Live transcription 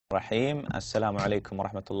Rahim. Assalamu alaikum wa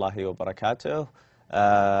rahmatullahi wa barakatuh.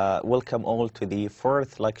 Welcome all to the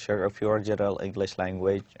fourth lecture of your General English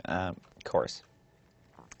Language course.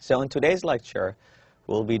 So in today's lecture,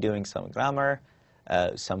 we'll be doing some grammar,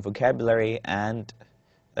 some vocabulary, and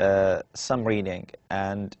some reading.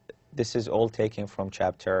 And this is all taken from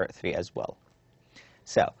chapter 3 as well.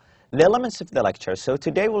 So, the elements of the lecture. So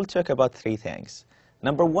today we'll talk about three things.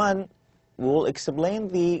 Number one, we'll explain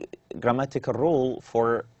the grammatical rule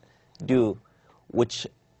for do, which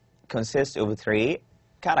consists of three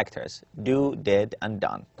characters: do, did, and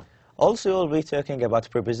done. Also, we'll be talking about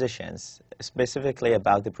prepositions, specifically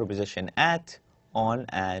about the preposition at, on,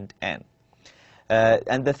 and in.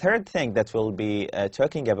 And the third thing that we'll be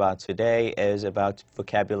talking about today is about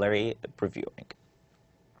vocabulary reviewing.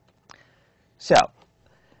 So,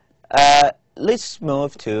 let's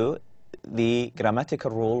move to the grammatical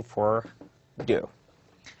rule for do.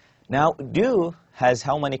 Now, do has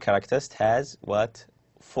how many characters? It has what?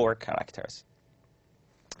 4 characters.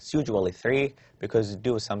 It's usually 3 because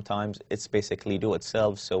do sometimes it's basically do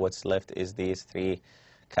itself, so what's left is these 3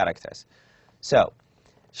 characters. So,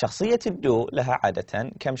 شخصية الدو لها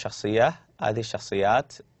عادة كم شخصية؟ هذه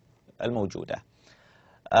الشخصيات الموجودة.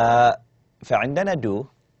 فعندنا do,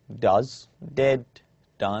 does, did,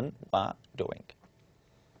 done و doing.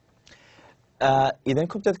 إذا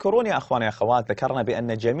كنتم تذكرون يا أخواني يا أخوات، ذكرنا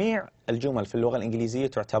بأن جميع الجمل في اللغة الإنجليزية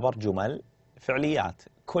تعتبر جمل فعليات.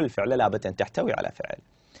 كل فعلة لابد أن تحتوي على فعل.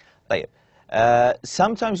 طيب،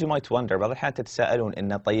 sometimes you might wonder، بعض الأحيان تتساءلون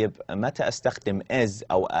إن طيب متى أستخدم is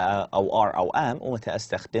أو are أو am، ومتى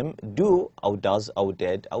أستخدم do أو does أو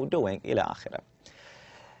did أو doing إلى آخره.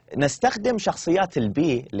 نستخدم شخصيات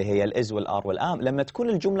البي اللي هي الإز والآر والآم لما تكون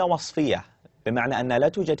الجملة وصفية، بمعنى أن لا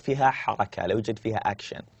توجد فيها حركة، لا يوجد فيها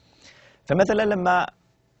action. فمثلا لما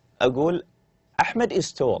أقول أحمد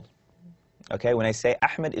is tall. Okay, when I say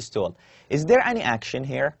Ahmed is tall, is there any action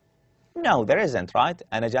here? No, there isn't, right?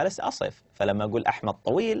 أنا جالس أصف. فلما أقول أحمد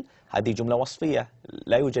طويل، هذه جملة وصفية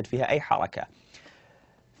لا يوجد فيها أي حركة.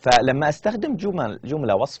 فلما أستخدم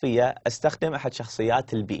جملة وصفية أستخدم أحد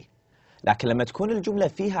شخصيات البي. لكن لما تكون الجملة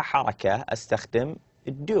فيها حركة أستخدم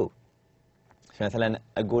do. فمثلا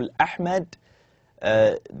أقول أحمد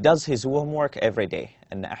does his homework every day.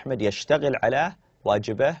 أن أحمد يشتغل على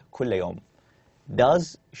واجبه كل يوم.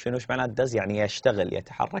 does شنو ايش معنى does؟ يعني يشتغل،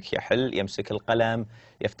 يتحرك، يحل، يمسك القلم،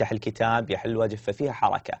 يفتح الكتاب، يحل واجب، ففيها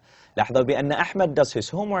حركة. لاحظوا بأن أحمد does his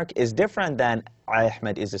homework is different than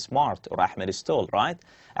أحمد is smart or أحمد is tall, right؟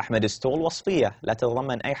 أحمد is tall وصفية لا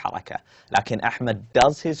تتضمن أي حركة، لكن أحمد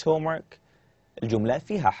does his homework الجملة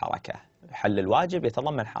فيها حركة، حل الواجب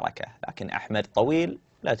يتضمن حركة، لكن أحمد طويل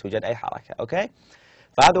لا توجد أي حركة، أوكي؟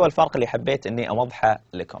 فهذا هو الفرق اللي حبيت أني أوضحه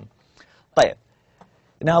لكم. طيب.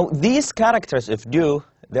 Now, these characters of do,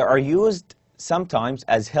 they are used sometimes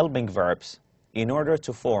as helping verbs in order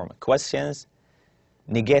to form questions,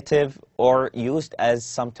 negative, or used as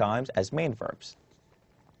sometimes as main verbs.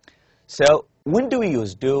 So, when do we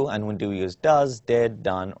use do and when do we use does, did,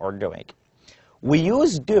 done, or doing? We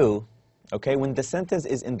use do, okay, when the sentence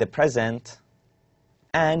is in the present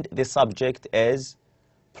and the subject is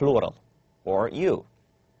plural or you.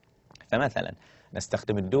 فمثلا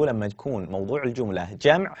نستخدم الدو لما يكون موضوع الجملة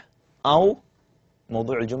جمع أو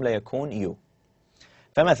موضوع الجملة يكون you.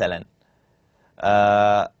 فمثلا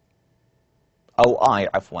أو I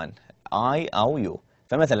عفوا I أو you.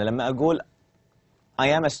 فمثلا لما أقول I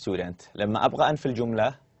am a student، لما أبغى أنفي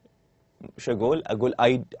الجملة شو أقول؟ أقول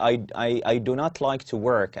I do not like to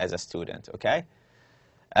work as a student. Okay.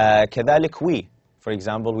 كذلك we. For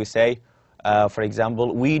example, we say for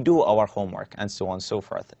example, we do our homework and so on and so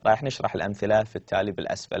forth. راح نشرح الأمثلة في التالي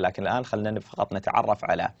بالأسفل، لكن الآن خلينا فقط نتعرف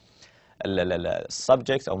على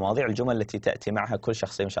السبجكت أو مواضيع الجمل التي تأتي معها كل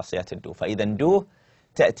شخصية من شخصيات الدو. فإذا دو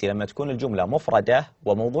تأتي لما تكون الجملة مفردة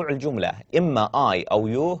وموضوع الجملة إما I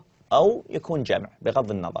أو you أو يكون جمع،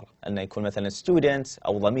 بغض النظر أنه يكون مثلا students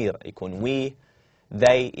أو ضمير يكون we, they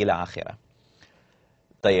إلى آخره.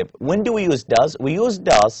 طيب, when do we use does? We use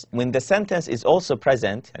does when the sentence is also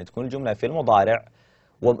present، يعني تكون الجملة في المضارع،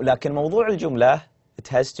 ولكن موضوع الجملة it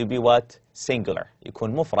has to be what? Singular،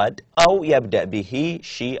 يكون مفرد أو يبدأ به he,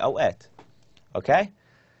 she أو it. Okay?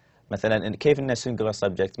 مثلا كيف إن singular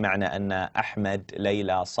subject معنى أن أحمد،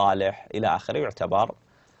 ليلى، صالح إلى آخره يعتبر،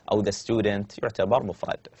 أو the student يعتبر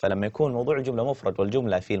مفرد. فلما يكون موضوع الجملة مفرد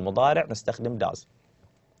والجملة في المضارع نستخدم does.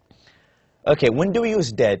 Okay, when do we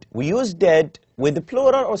use did? We use did with the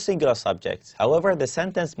plural or singular subjects. However, the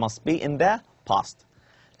sentence must be in the past.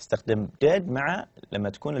 نستخدم did مع لما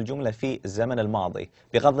تكون الجملة في الزمن الماضي،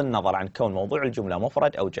 بغض النظر عن كون موضوع الجملة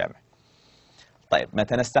مفرد أو جمع. طيب،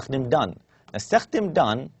 متى نستخدم done؟ نستخدم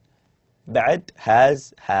done بعد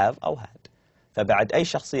has, have أو had. فبعد أي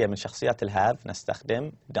شخصية من شخصيات الهاف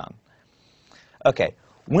نستخدم done. Okay.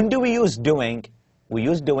 When do we use doing? We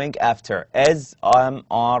use doing after is,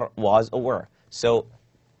 are, was, or were. So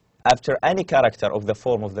after any character of the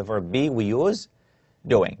form of the verb be, we use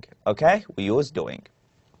doing. Okay? We use doing.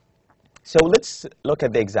 So let's look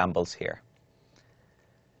at the examples here.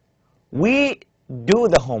 We do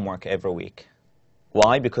the homework every week.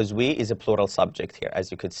 Why? Because we is a plural subject here,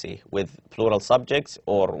 as you could see. With plural subjects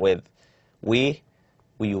or with we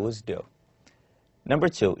use do. Number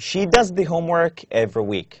 2, she does the homework every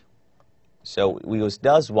week. So we use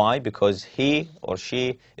does. Why? Because he or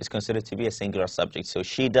she is considered to be a singular subject. So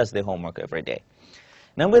she does the homework every day.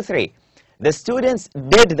 Number 3, the students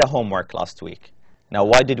did the homework last week. Now,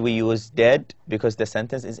 why did we use did? Because the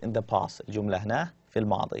sentence is in the past. الجملة هنا في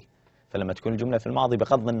الماضي. فلما تكون الجملة في الماضي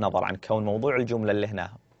بغض النظر عن كون موضوع الجملة اللي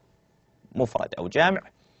هنا مفرد أو جامع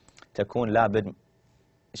تكون لابد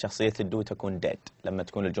شخصية الدو تكون did لما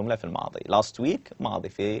تكون الجملة في الماضي. Last week ماضي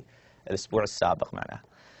في الأسبوع السابق معناه.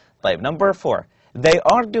 طيب, number 4, they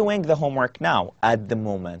are doing the homework now at the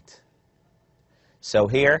moment. So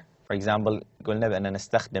here, for example, قلنا بأن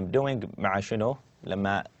نستخدم doing مع شنو؟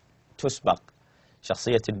 لما تسبق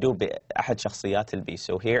شخصية الدو بأحد شخصيات البي.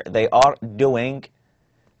 So here, they are doing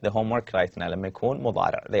the homework right now. لما يكون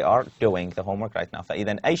مضارع. They are doing the homework right now.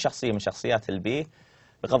 فإذا أي شخصية من شخصيات البي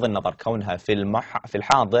بغض النظر كونها في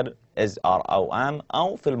الحاضر is, are أو am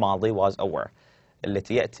أو في الماضي was or were.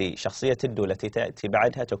 التي يأتي شخصية الدو التي تأتي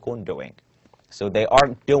بعدها تكون doing. So they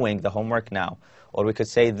are doing the homework now. Or we could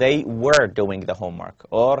say they were doing the homework.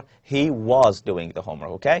 Or he was doing the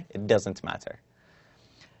homework. Okay? It doesn't matter.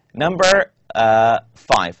 Number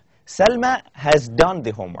 5. Selma has done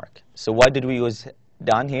the homework. So why did we use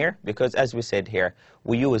done here? Because as we said here,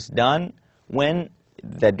 we use done when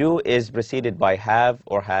the do is preceded by have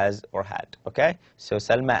or has or had. Okay? So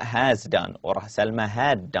Selma has done or Selma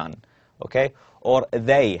had done. Okay? Or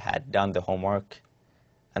they had done the homework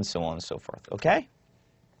and so on and so forth. Okay?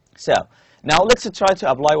 So now let's try to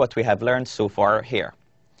apply what we have learned so far here.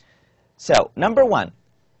 So number 1,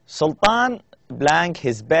 Sultan blank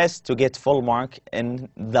his best to get full mark in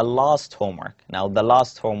the last homework. Now the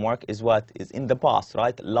last homework is what? Is in the past,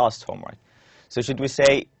 right? Last homework. So should we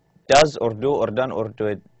say does or do or done or do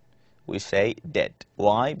it? We say did.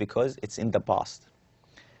 Why? Because it's in the past.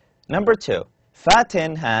 Number 2,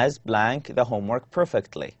 Fatin has blank the homework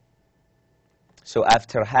perfectly. So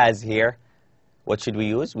after has here, what should we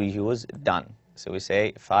use? We use done. So we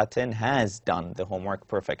say Fatin has done the homework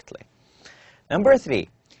perfectly. Number 3,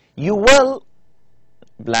 you will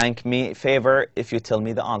blank me favor if you tell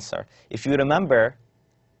me the answer. If you remember,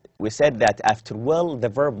 we said that after will, the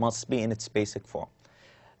verb must be in its basic form.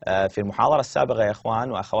 في المحاضرة السابقة يا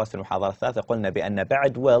إخوان وأخوات في المحاضرة الثالثة قلنا بأن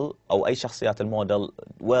بعد will أو أي شخصيات الموديل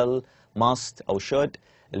will, must أو should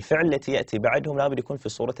الفعل التي يأتي بعدهم لابد يكون في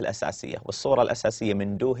الصورة الأساسية. والصورة الأساسية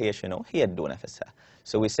من do هي شنو؟ هي الدو نفسها.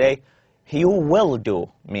 So we say, you will do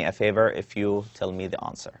me a favor if you tell me the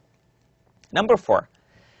answer. Number 4,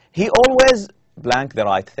 he always blank the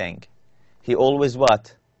right thing. He always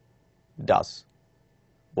what? Does.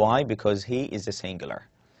 Why? Because he is a singular.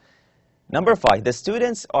 Number 5, the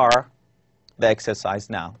students are the exercise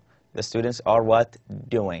now. The students are what?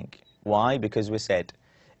 Doing. Why? Because we said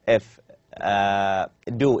if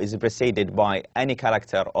do is preceded by any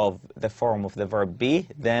character of the form of the verb be,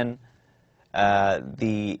 then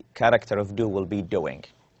the character of do will be doing.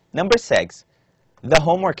 Number 6, the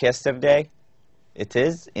homework yesterday, it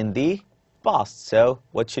is in the past. So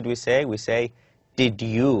what should we say? We say, did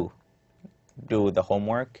you do the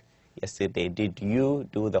homework yesterday? Did you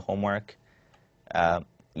do the homework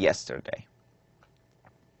yesterday?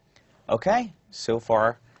 Okay, so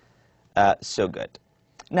far so good.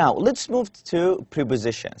 Now let's move to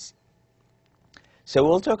prepositions. So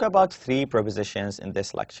we'll talk about 3 prepositions in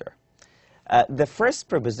this lecture. The first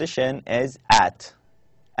preposition is at,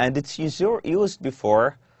 and it's used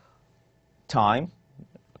before time,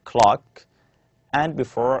 clock, and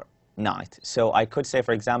before night. So I could say,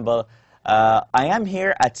 for example, I am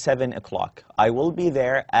here at 7 o'clock. I will be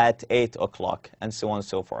there at 8 o'clock, and so on and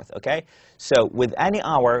so forth. Okay? So with any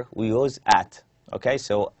hour, we use at. Okay?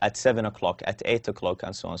 So at 7 o'clock, at 8 o'clock,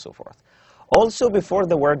 and so on and so forth. Also before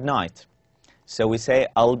the word night. So we say,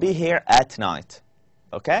 I'll be here at night.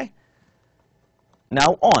 Okay?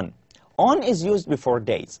 Now on. On is used before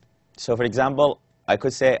days. So for example, I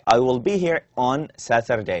could say, I will be here on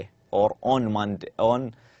Saturday, or on Monday,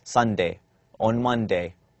 on Sunday, on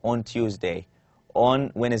Monday, on Tuesday,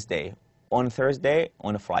 on Wednesday, on Thursday,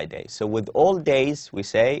 on Friday. So with all days, we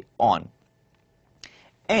say on.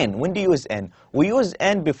 N. When do you use N? We use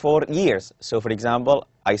N before years. So, for example,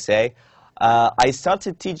 I say, I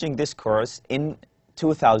started teaching this course in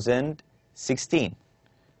 2016,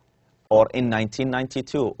 or in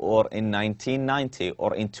 1992, or in 1990,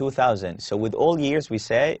 or in 2000. So, with all years, we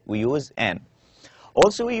use N.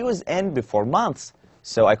 Also, we use N before months.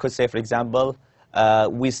 So, I could say, for example,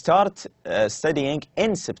 we start studying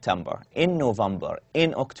in September, in November,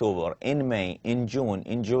 in October, in May, in June,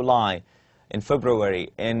 in July, in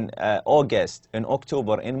February, in August, in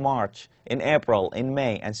October, in March, in April, in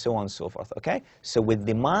May, and so on and so forth. Okay? So with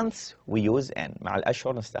the months, we use N. مع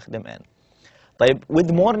الأشهر نستخدم N. طيب,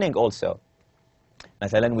 with morning also.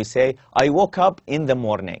 مثلا, we say, I woke up in the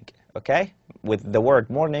morning. Okay? With the word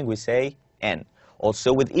morning, we say N.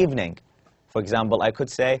 Also with evening. For example, I could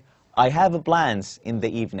say, I have plans in the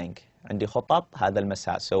evening. عندي خطط هذا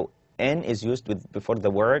المساء. So N is used before the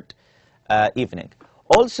word evening.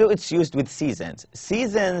 Also, it's used with seasons.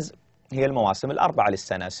 Seasons هي المواسم الأربعة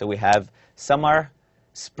للسنة. So we have summer,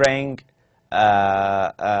 spring,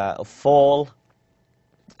 fall,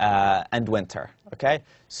 and winter. Okay.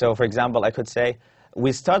 So for example, I could say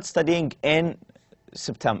we start studying in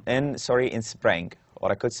spring,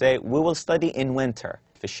 or I could say we will study in winter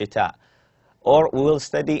في الشتاء. Or we will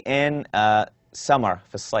study in summer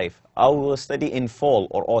في الصيف. Or we will study in fall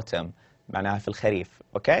or autumn معناها في الخريف.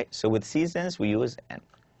 Okay? So with seasons we use N.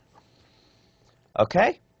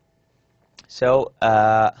 Okay? So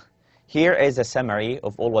here is a summary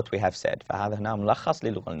of all what we have said. فهذا هنا ملخص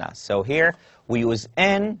للي قلناه. So here we use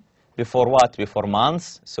N before what? Before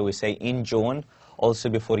months. So we say in June. Also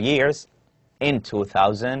before years, in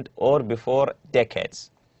 2000, or before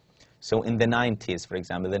decades. So in the 90s, for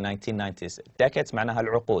example, the 1990s. Decades معناها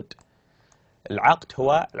العقود. العقد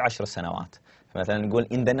هو 10 سنوات. مثلا نقول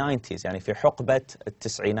in the 90s يعني في حقبة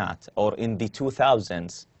التسعينات, or in the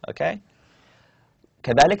 2000s. Okay?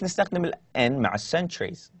 كذلك نستخدم ال N مع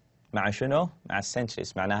centuries. مع شنو؟ مع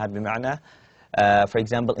centuries. معناها بمعنى for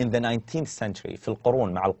example, in the 19th century, في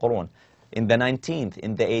القرون, مع القرون. In the 19th,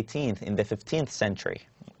 in the 18th, in the 15th century.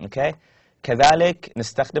 Okay? كذلك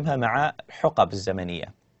نستخدمها مع الحقب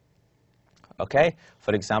الزمنية. Okay?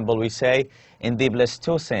 For example, we say in the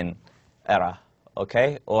Pleistocene era,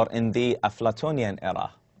 okay? Or in the Aflatonian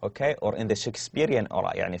era, okay? Or in the Shakespearean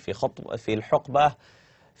era, يعني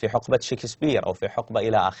في حقبة شكسبير أو في حقبة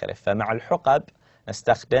إلى آخره. فمع الحقب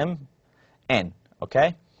نستخدم N,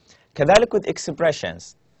 okay? كذلك with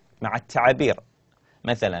expressions, مع التعابير.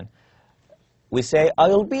 مثلا, we say I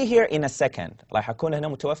will be here in a second. راح أكون هنا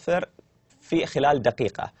متوفر في خلال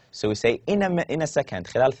دقيقة. So we say in a second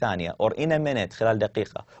خلال ثانية, or in a minute خلال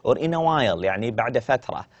دقيقة, or in a while يعني بعد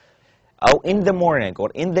فترة, أو in the morning, or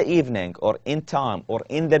in the evening, or in time, or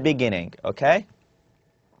in the beginning, okay?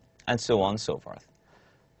 And so on and so forth.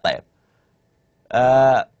 طيب.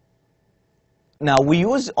 Now we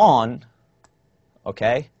use on,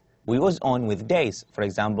 okay? We use on with days. For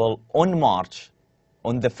example, on March,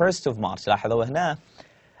 on the 1st of March. لاحظوا هنا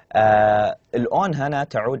الأون هنا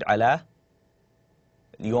تعود على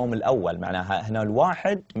اليوم الأول. معناها هنا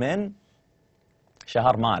الواحد من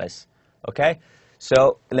شهر مارس. Okay?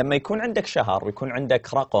 So لما يكون عندك شهر ويكون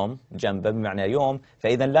عندك رقم جنبه بمعنى يوم,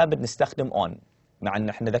 فإذا لابد نستخدم on. مع أن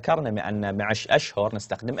احنا ذكرنا أن مع أشهر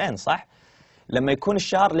نستخدم N, صح؟ لما يكون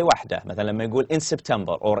الشهر لوحده, مثلا لما يقول in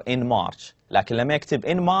September or in March, لكن لما يكتب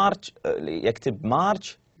in March يكتب March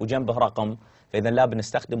وجنبه رقم, فإذا لابد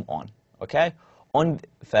نستخدم on. Okay?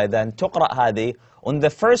 فإذا تقرأ هذه on the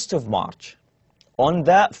 1st of March. On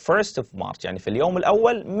the 1st of March يعني في اليوم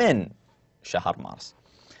الأول من شهر مارس.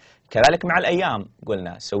 كذلك مع الأيام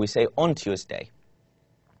قلنا. So we say on Tuesday.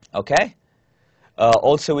 Okay?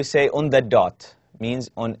 Also we say on the dot.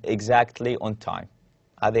 Means on exactly on time.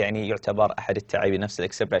 هذا يعني يعتبر أحد التعابير نفس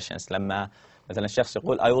الإكسبريشنز. لما مثلا الشخص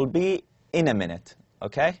يقول I will be in a minute.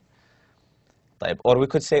 Okay? طيب. Or we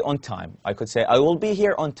could say on time. I could say I will be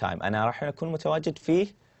here on time. أنا راح أكون متواجد فيه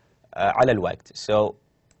على الوقت. So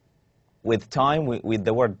with time, with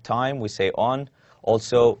the word time, we say on.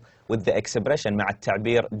 Also, with the expression مع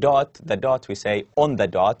التعبير dot, the dot, we say on the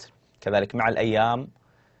dot. كذلك مع الأيام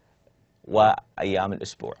وأيام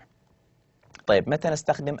الأسبوع. طيب, متى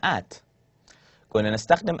نستخدم at? قلنا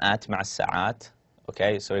نستخدم at مع الساعات.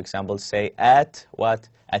 Okay, so example, say at what?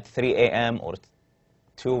 At 3 a.m. or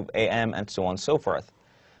 2 a.m. and so on and so forth.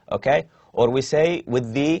 Okay? Or we say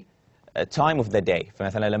with the time of the day.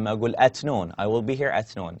 فمثلا لما أقول at noon, I will be here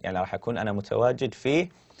at noon. يعني راح أكون أنا متواجد في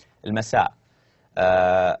المساء.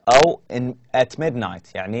 أو at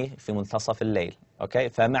midnight يعني في منتصف الليل. Okay?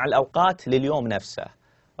 فمع الأوقات لليوم نفسه.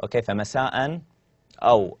 Okay? فمساء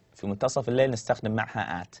أو في منتصف الليل نستخدم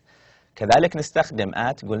معها at. كذلك نستخدم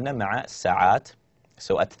at قلنا مع الساعات.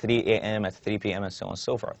 So at 3 a.m., at 3 p.m., and so on and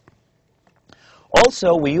so forth.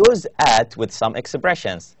 Also, we use at with some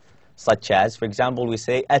expressions, such as, for example, we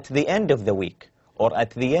say at the end of the week, or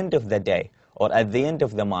at the end of the day, or at the end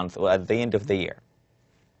of the month, or at the end of the year.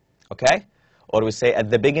 Okay? Or we say at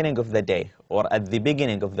the beginning of the day, or at the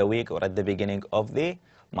beginning of the week, or at the beginning of the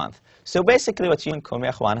month. So basically what you منكم يا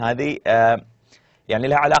اخوان هذه يعني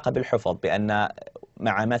لها علاقة بالحفظ، بأن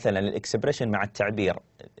مع مثلا الاكسبريشن مع التعبير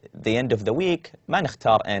the end of the week ما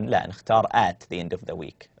نختار in، لا نختار at the end of the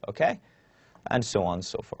week. Okay? And so on and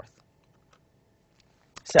so forth.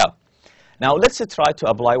 So, now let's try to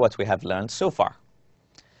apply what we have learned so far.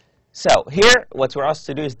 So, here what we're asked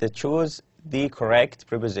to do is to choose the correct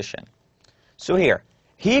preposition. So here,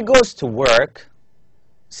 he goes to work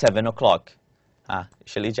 7 o'clock.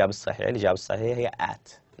 إيش الإجابة الصحيحة؟ الإجابة الصحيحة هي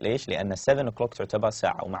at. ليش؟ لأن 7 o'clock تعتبر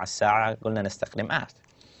ساعة، ومع الساعة قلنا نستخدم at.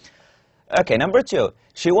 Okay, number 2.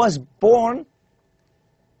 She was born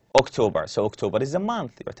October. So October is a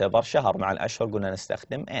month. يعتبر شهر، مع الأشهر قلنا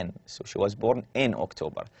نستخدم in. So she was born in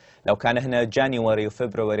October. لو كان هنا January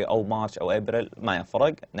وفبراير أو March أو April ما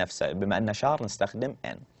يفرق، نفسه بما أنه شهر نستخدم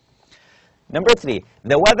in. Number 3.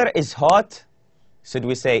 The weather is hot. Should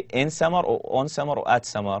we say in summer or on summer or at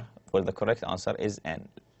summer? Well, the correct answer is in.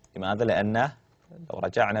 لماذا؟ لأنه لو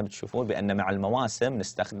رجعنا بتشوفون بأن مع المواسم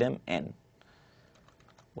نستخدم in.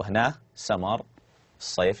 وهنا summer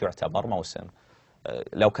الصيف يعتبر موسم.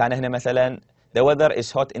 لو كان هنا مثلا the weather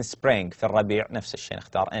is hot in spring في الربيع نفس الشيء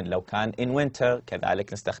نختار in. لو كان in winter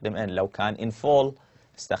كذلك نستخدم in. لو كان in fall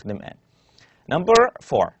نستخدم in. Number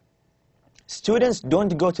 4. Students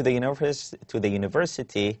don't go to the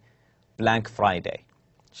university blank Friday.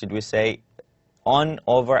 Should we say on,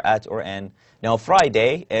 over, at, or in? Now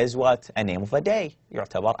Friday is what? A name of a day.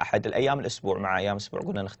 يعتبر أحد الأيام الأسبوع، مع أيام الأسبوع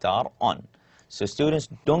قلنا نختار on. So students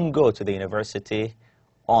don't go to the university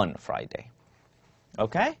on Friday.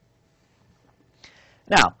 Okay?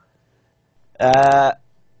 Now,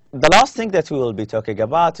 the last thing that we will be talking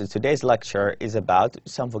about in today's lecture is about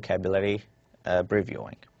some vocabulary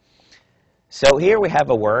previewing. So here we have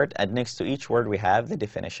a word, and next to each word we have the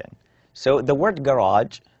definition. So the word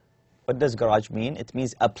garage, what does garage mean? It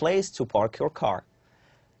means a place to park your car.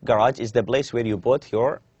 Garage is the place where you put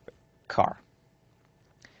your car.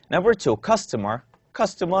 Number 2, customer.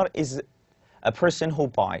 Customer is a person who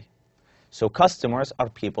buy. So customers are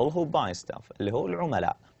people who buy stuff. اللي هو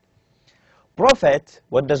العملاء. Profit,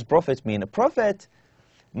 what does profit mean? Profit,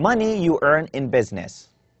 money you earn in business.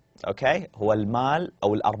 Okay? هو المال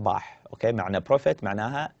أو الأرباح. Okay? معنى profit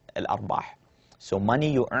معناها الأرباح. So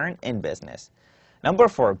money you earn in business. Number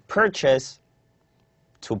 4, purchase.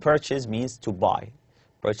 To purchase means to buy.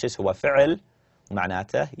 Purchase هو فعل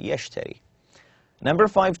معناته يشتري. Number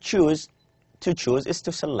 5, choose. To choose is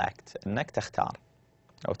to select. إنك تختار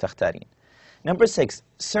أو تختارين. Number 6,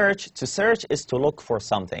 search. To search is to look for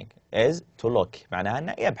something. Is to look. معناها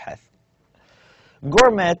أنه يبحث.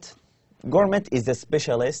 Gourmet. Gourmet is a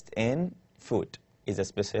specialist in food. Is a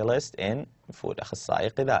specialist in food. أخصائي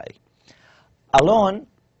غذائي. Alone,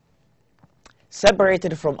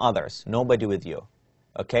 separated from others. Nobody with you.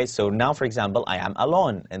 Okay, so now for example, I am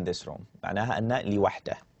alone in this room. معناها أنه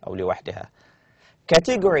لوحده أو لوحدها.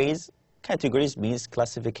 Categories. Categories means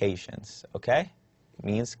classifications. Okay?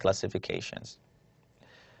 Means classifications.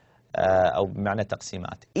 أو بمعنى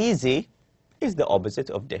تقسيمات. Easy is the opposite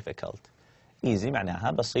of difficult. Easy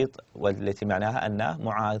معناها بسيط، والتي معناها أنه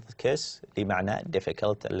معاكس لمعنى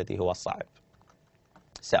difficult الذي هو صعب.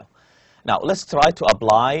 So, now let's try to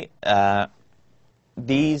apply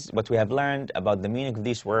what we have learned about the meaning of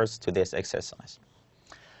these words to this exercise.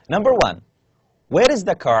 Number 1, where is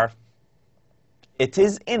the car? It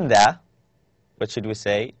is in the, what should we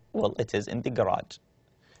say? Well, it is in the garage.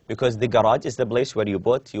 Because the garage is the place where you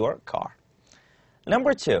put your car.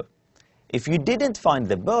 Number 2, if you didn't find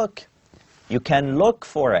the book, you can look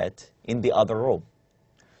for it in the other room.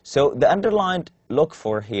 So the underlined look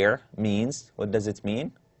for here means, what does it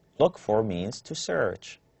mean? Look for means to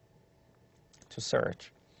search. To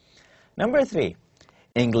search. Number 3,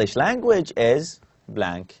 English language is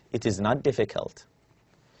blank. It is not difficult.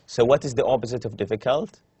 So what is the opposite of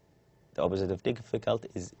difficult? The opposite of difficult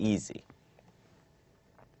is easy.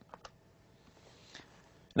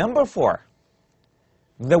 Number 4,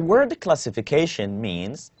 the word classification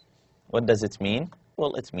means, what does it mean?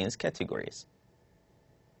 Well, it means categories.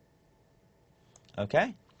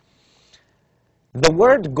 Okay? The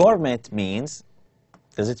word gourmet means,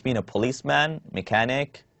 does it mean a policeman,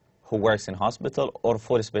 mechanic, who works in hospital, or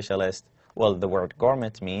food specialist? Well, the word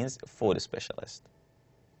gourmet means food specialist.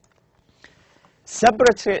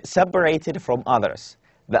 Separated from others.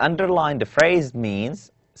 The underlined phrase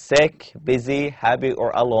means sick, busy, happy, or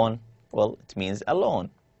alone? Well, it means alone.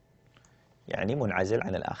 يعني منعزل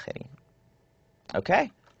عن الآخرين.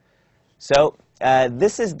 Okay? So,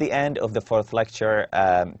 this is the end of the 4th lecture.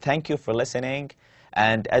 Thank you for listening.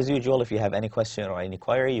 And as usual, if you have any question or any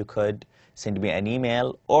query, you could send me an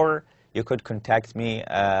email, or you could contact me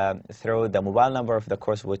through the mobile number of the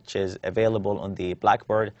course, which is available on the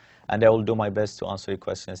Blackboard, and I will do my best to answer your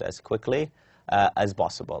questions as quickly as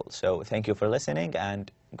possible. So thank you for listening,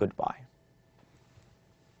 and goodbye.